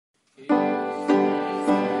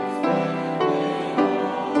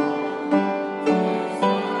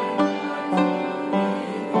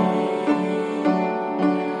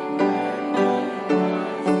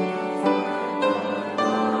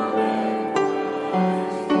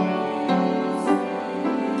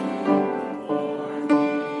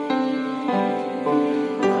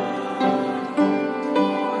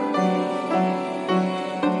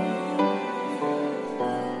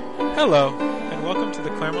Hello, and welcome to the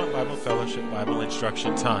Claremont Bible Fellowship Bible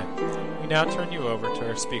Instruction Time. We now turn you over to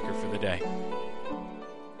our speaker for the day.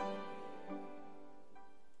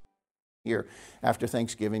 Here, after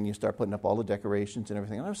Thanksgiving, you start putting up all the decorations and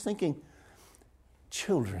everything. And I was thinking,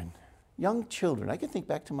 children, young children. I can think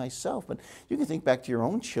back to myself, but you can think back to your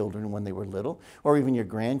own children when they were little, or even your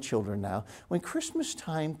grandchildren now. When Christmas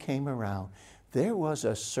time came around, there was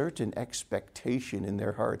a certain expectation in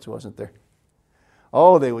their hearts, wasn't there?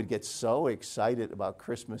 Oh, they would get so excited about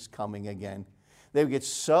Christmas coming again. They would get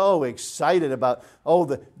so excited about,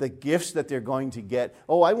 the gifts that they're going to get.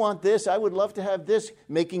 Oh, I want this. I would love to have this.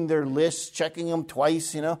 Making their lists, checking them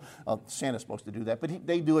twice, you know. Oh, Santa's supposed to do that, but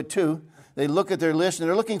they do it too. They look at their list and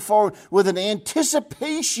they're looking forward with an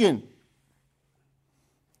anticipation.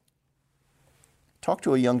 Talk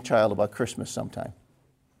to a young child about Christmas sometime.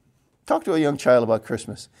 Talk to a young child about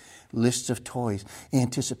Christmas. Lists of toys,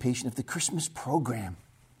 anticipation of the Christmas program,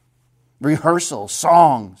 rehearsals,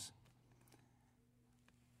 songs.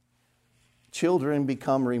 Children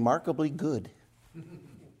become remarkably good.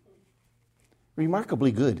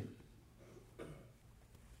 Remarkably good.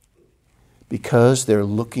 Because they're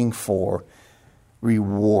looking for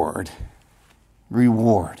reward.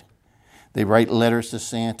 Reward. They write letters to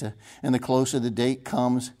Santa, and the closer the date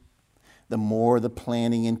comes, the more the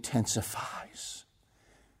planning intensifies.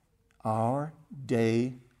 Our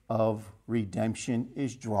day of redemption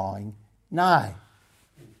is drawing nigh.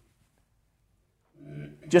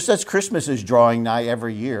 Just as Christmas is drawing nigh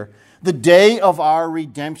every year, the day of our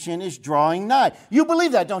redemption is drawing nigh. You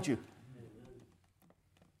believe that, don't you?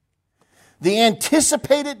 The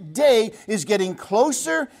anticipated day is getting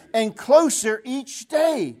closer and closer each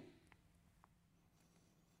day.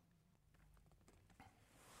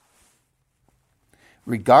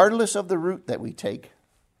 Regardless of the route that we take,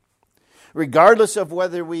 regardless of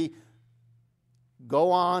whether we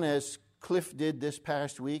go on as Cliff did this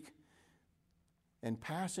past week and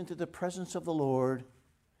pass into the presence of the Lord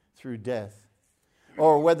through death,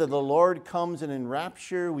 or whether the Lord comes and in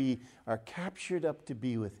rapture we are captured up to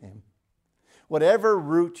be with Him. Whatever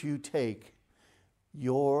route you take,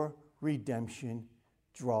 your redemption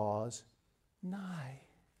draws nigh.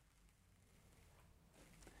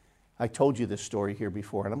 I told you this story here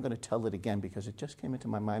before, and I'm going to tell it again because it just came into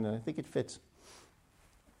my mind and I think it fits.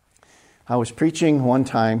 I was preaching one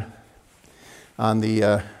time on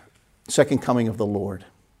the second coming of the Lord.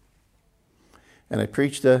 And I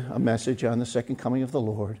preached a message on the second coming of the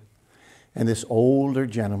Lord. And this older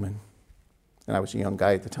gentleman, and I was a young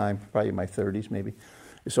guy at the time, probably in my 30s maybe.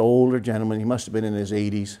 This older gentleman, he must have been in his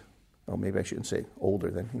 80s. Oh, maybe I shouldn't say older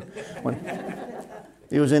then.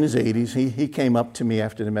 He was in his 80s. He came up to me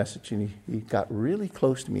after the message and he got really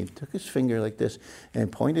close to me. He took his finger like this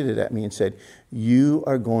and pointed it at me and said, "You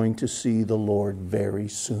are going to see the Lord very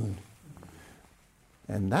soon."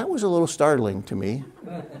 And that was a little startling to me.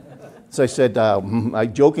 So I said,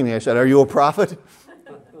 jokingly, I said, "Are you a prophet?"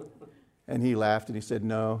 And he laughed and he said,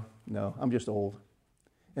 No, I'm just old.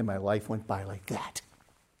 And my life went by like that.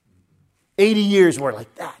 80 years were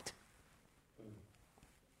like that.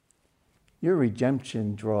 Your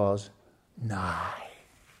redemption draws nigh.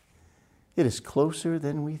 It is closer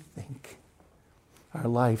than we think. Our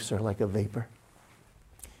lives are like a vapor.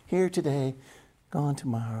 Here today, gone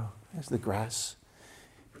tomorrow, as the grass,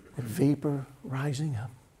 a vapor rising up.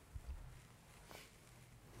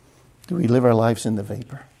 Do we live our lives in the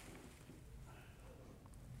vapor?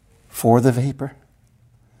 For the vapor?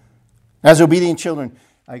 As obedient children,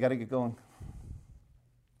 I got to get going.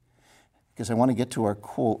 Because I want to get to our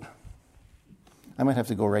quote. I might have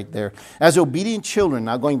to go right there. As obedient children,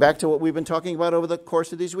 now going back to what we've been talking about over the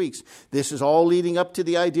course of these weeks, this is all leading up to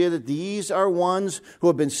the idea that these are ones who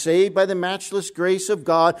have been saved by the matchless grace of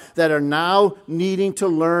God that are now needing to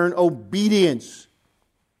learn obedience.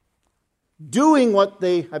 Doing what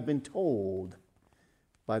they have been told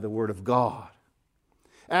by the Word of God.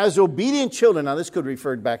 As obedient children, now this could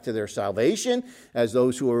refer back to their salvation, as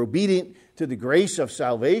those who are obedient to the grace of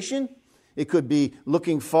salvation. It could be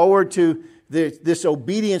looking forward to this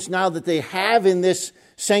obedience now that they have in this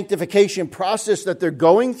sanctification process that they're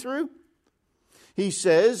going through. He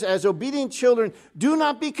says, as obedient children, do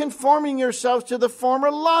not be conforming yourselves to the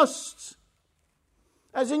former lusts,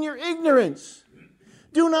 as in your ignorance.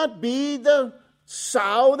 Do not be the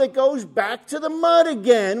sow that goes back to the mud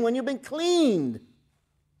again when you've been cleaned.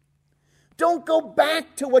 Don't go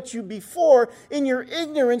back to what you before in your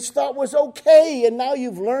ignorance thought was okay, and now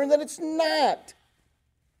you've learned that it's not.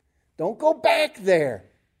 Don't go back there.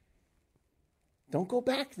 Don't go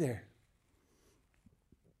back there.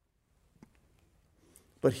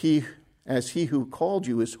 But as he who called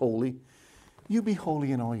you is holy, You be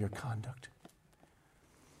holy in all your conduct.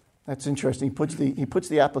 That's interesting. He puts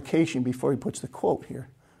the application before he puts the quote here.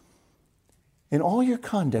 In all your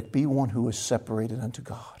conduct, be one who is separated unto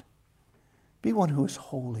God. Be one who is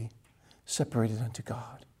holy, separated unto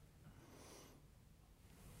God.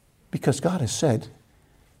 Because God has said,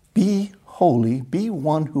 be holy, be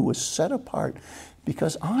one who is set apart,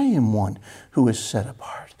 because I am one who is set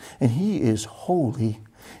apart. And He is holy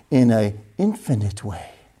in an infinite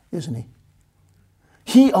way, isn't He?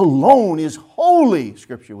 He alone is holy,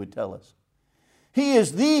 Scripture would tell us. He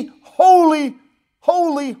is the holy,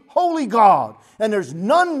 holy, holy God, and there's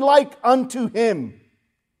none like unto Him.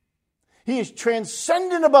 He is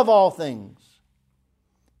transcendent above all things.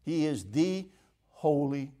 He is the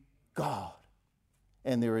holy God,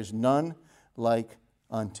 and there is none like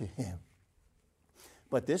unto Him.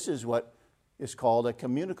 But this is what is called a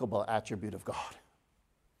communicable attribute of God.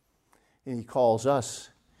 And He calls us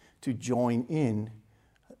to join in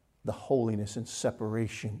the holiness and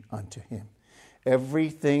separation unto Him.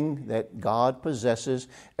 Everything that God possesses,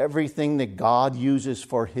 everything that God uses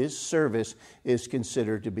for His service is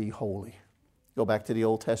considered to be holy. Go back to the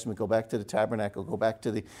Old Testament, go back to the tabernacle, go back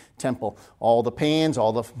to the temple. All the pans,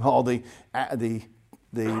 all the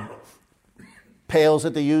pails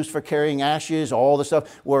that they used for carrying ashes, all the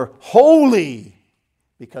stuff were holy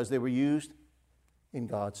because they were used in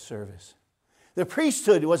God's service. The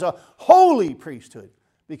priesthood was a holy priesthood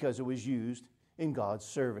because it was used in God's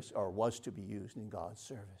service, or was to be used in God's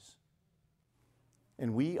service.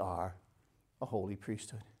 And we are a holy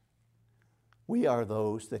priesthood. We are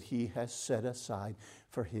those that He has set aside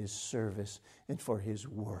for His service and for His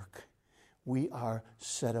work. We are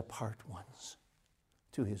set apart ones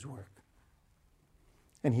to His work.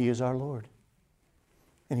 And He is our Lord.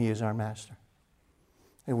 And He is our Master.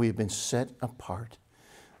 And we have been set apart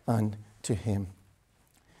unto Him.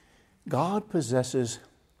 God possesses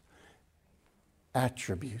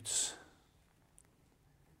attributes.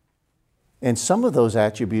 And some of those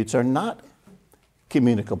attributes are not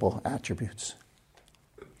communicable attributes.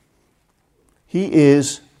 He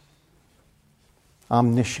is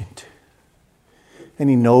omniscient. And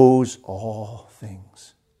He knows all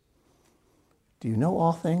things. Do you know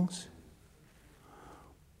all things?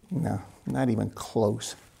 No, not even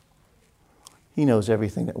close. He knows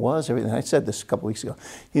everything that was, everything. I said this a couple weeks ago.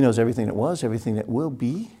 He knows everything that was, everything that will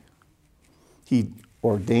be. He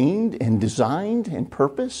ordained and designed and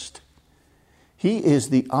purposed. He is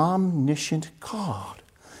the omniscient God.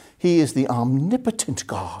 He is the omnipotent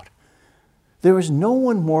God. There is no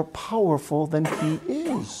one more powerful than He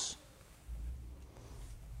is.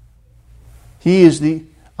 He is the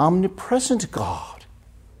omnipresent God.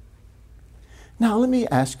 Now let me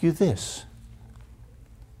ask you this.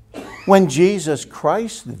 When Jesus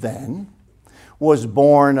Christ then was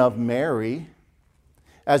born of Mary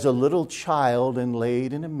as a little child and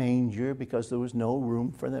laid in a manger because there was no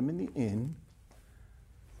room for them in the inn,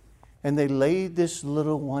 and they laid this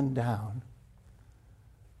little one down,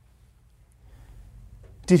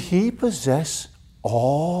 did He possess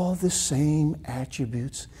all the same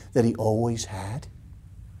attributes that He always had?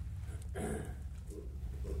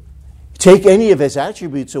 Take any of His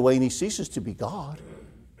attributes away and He ceases to be God.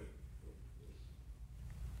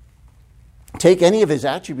 Take any of His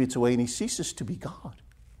attributes away and He ceases to be God.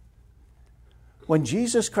 When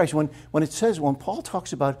Jesus Christ, when Paul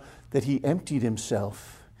talks about that He emptied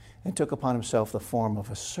Himself and took upon Himself the form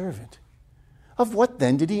of a servant, of what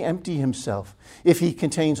then did He empty Himself? If He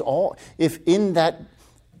contains if in that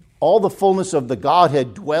all the fullness of the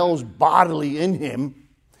Godhead dwells bodily in Him,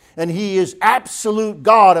 and He is absolute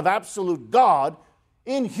God of absolute God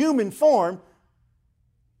in human form,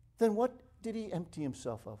 then what did He empty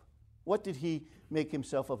Himself of? What did He make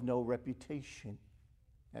Himself of no reputation,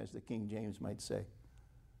 as the King James might say?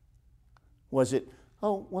 Was it,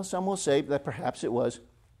 some will say that perhaps it was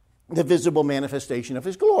the visible manifestation of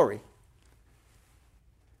His glory.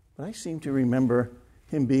 But I seem to remember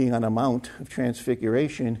Him being on a Mount of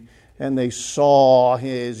Transfiguration, and they saw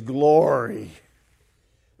His glory.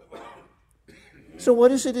 So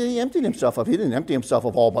what is it that He emptied Himself of? He didn't empty Himself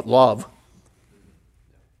of all but love.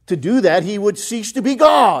 To do that, He would cease to be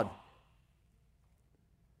God.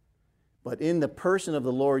 But in the person of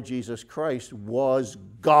the Lord Jesus Christ was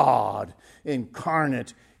God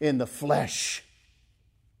incarnate in the flesh.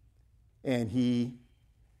 And He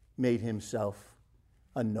made Himself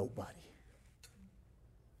a nobody.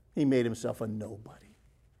 He made Himself a nobody.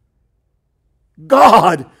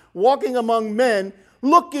 God walking among men,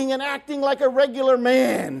 looking and acting like a regular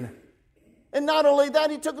man. And not only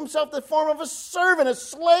that, He took Himself the form of a servant, a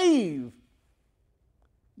slave.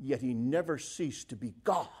 Yet He never ceased to be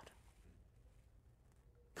God.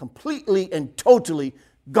 completely and totally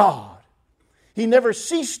God. He never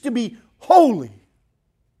ceased to be holy.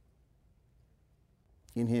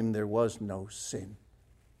 In him there was no sin.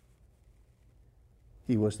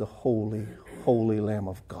 He was the holy, holy Lamb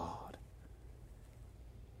of God.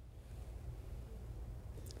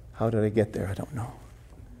 How did I get there? I don't know.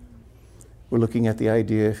 We're looking at the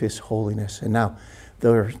idea of his holiness. And now,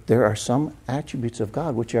 there are some attributes of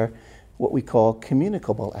God which are what we call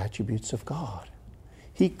communicable attributes of God.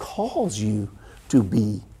 He calls you to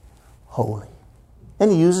be holy.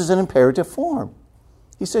 And he uses an imperative form.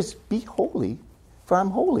 He says, be holy, for I'm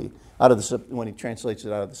holy, when he translates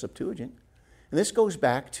it out of the Septuagint. And this goes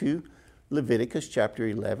back to Leviticus chapter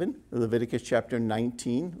 11, Leviticus chapter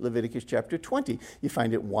 19, Leviticus chapter 20. You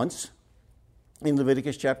find it once in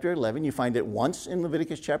Leviticus chapter 11. You find it once in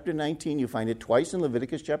Leviticus chapter 19. You find it twice in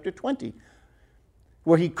Leviticus chapter 20,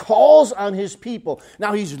 where he calls on his people.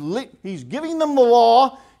 Now he's giving them the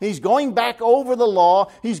law. He's going back over the law.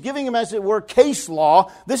 He's giving them, as it were, case law.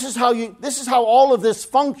 This is how all of this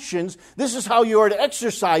functions. This is how you are to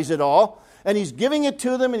exercise it all. And he's giving it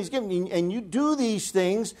to them, and you do these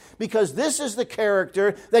things because this is the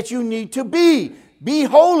character that you need to be. Be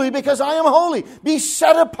holy because I am holy. Be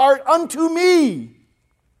set apart unto me.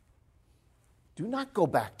 Do not go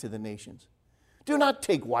back to the nations. Do not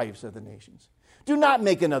take wives of the nations. Do not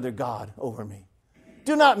make another god over me.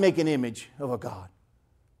 Do not make an image of a god.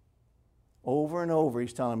 Over and over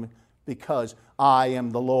he's telling me, because I am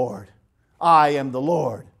the Lord. I am the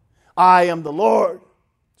Lord. I am the Lord.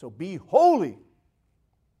 So be holy.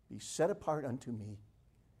 Be set apart unto me.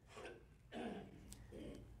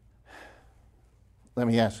 Let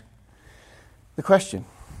me ask the question.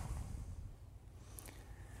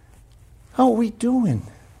 How are we doing?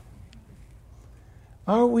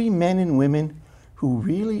 Are we men and women who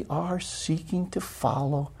really are seeking to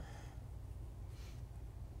follow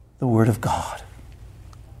the Word of God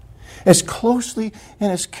as closely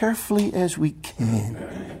and as carefully as we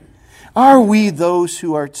can? Are we those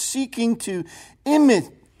who are seeking to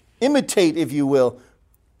imitate, if you will,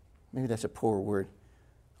 maybe that's a poor word,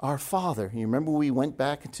 our Father? You remember we went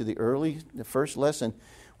back into the first lesson.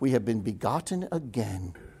 We have been begotten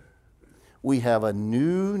again. We have a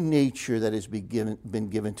new nature that has been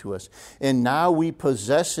given to us. And now we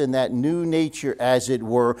possess in that new nature, as it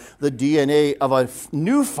were, the DNA of a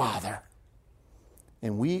new Father.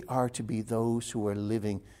 And we are to be those who are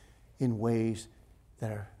living in ways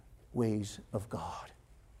that are ways of God.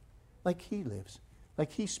 Like he lives,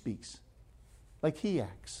 like he speaks, like he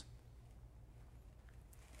acts.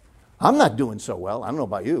 I'm not doing so well. I don't know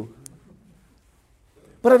about you.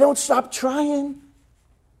 But I don't stop trying.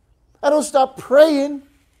 I don't stop praying.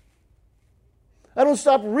 I don't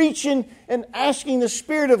stop reaching and asking the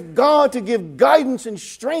Spirit of God to give guidance and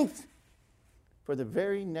strength for the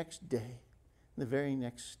very next day, the very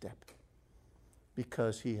next step.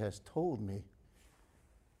 Because he has told me,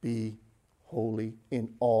 be holy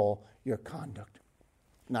in all your conduct.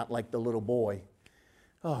 Not like the little boy.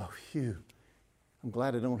 Oh, phew. I'm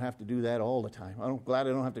glad I don't have to do that all the time. I'm glad I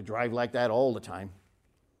don't have to drive like that all the time.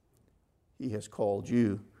 He has called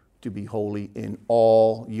you to be holy in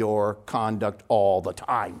all your conduct all the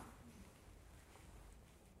time.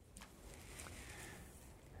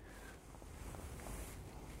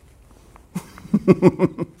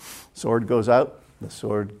 Sword goes out, the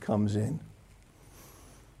sword comes in.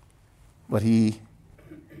 But he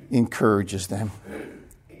encourages them.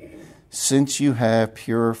 Since you have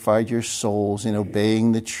purified your souls in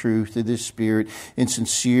obeying the truth of the Spirit in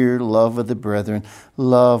sincere love of the brethren,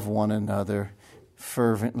 love one another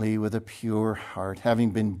fervently with a pure heart,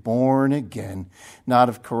 having been born again, not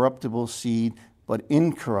of corruptible seed, but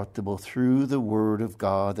incorruptible through the word of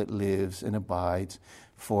God that lives and abides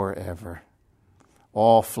forever.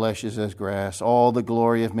 All flesh is as grass. All the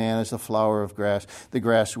glory of man is the flower of grass. The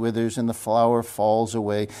grass withers and the flower falls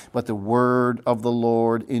away, but the word of the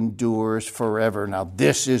Lord endures forever. Now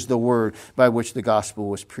this is the word by which the gospel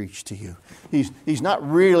was preached to you. He's not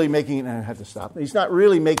really making, I have to stop. He's not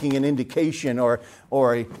really making an indication or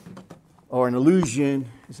an allusion,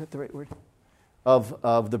 is that the right word?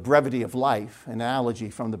 Of the brevity of life, an analogy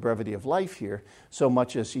from the brevity of life here, so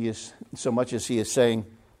much as he is saying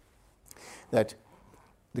that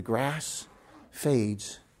the grass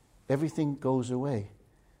fades, everything goes away.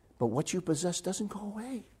 But what you possess doesn't go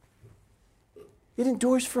away. It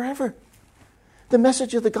endures forever. The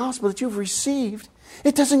message of the gospel that you've received,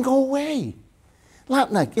 it doesn't go away.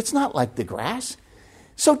 It's not like the grass.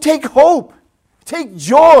 So take hope, take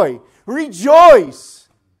joy, rejoice.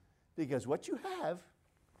 Because what you have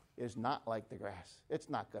is not like the grass. It's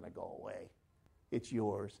not going to go away. It's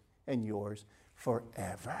yours and yours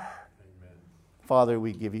forever. Amen. Father,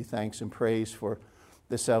 we give you thanks and praise for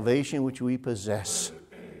the salvation which we possess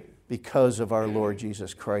because of our Lord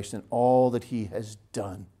Jesus Christ and all that He has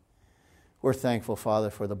done. We're thankful, Father,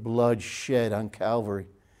 for the blood shed on Calvary.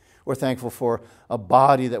 We're thankful for a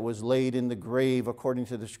body that was laid in the grave according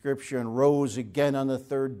to the Scripture and rose again on the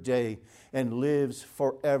third day and lives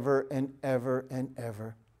forever and ever and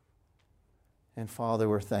ever. And Father,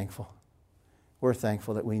 we're thankful. We're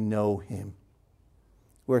thankful that we know Him.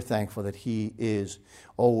 We're thankful that He is,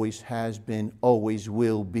 always has been, always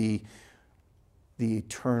will be the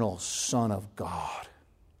eternal Son of God.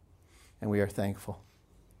 And we are thankful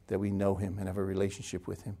that we know Him and have a relationship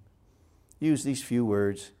with Him. Use these few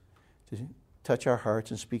words to touch our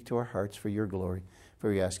hearts and speak to our hearts for your glory. For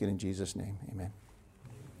we ask it in Jesus' name. Amen.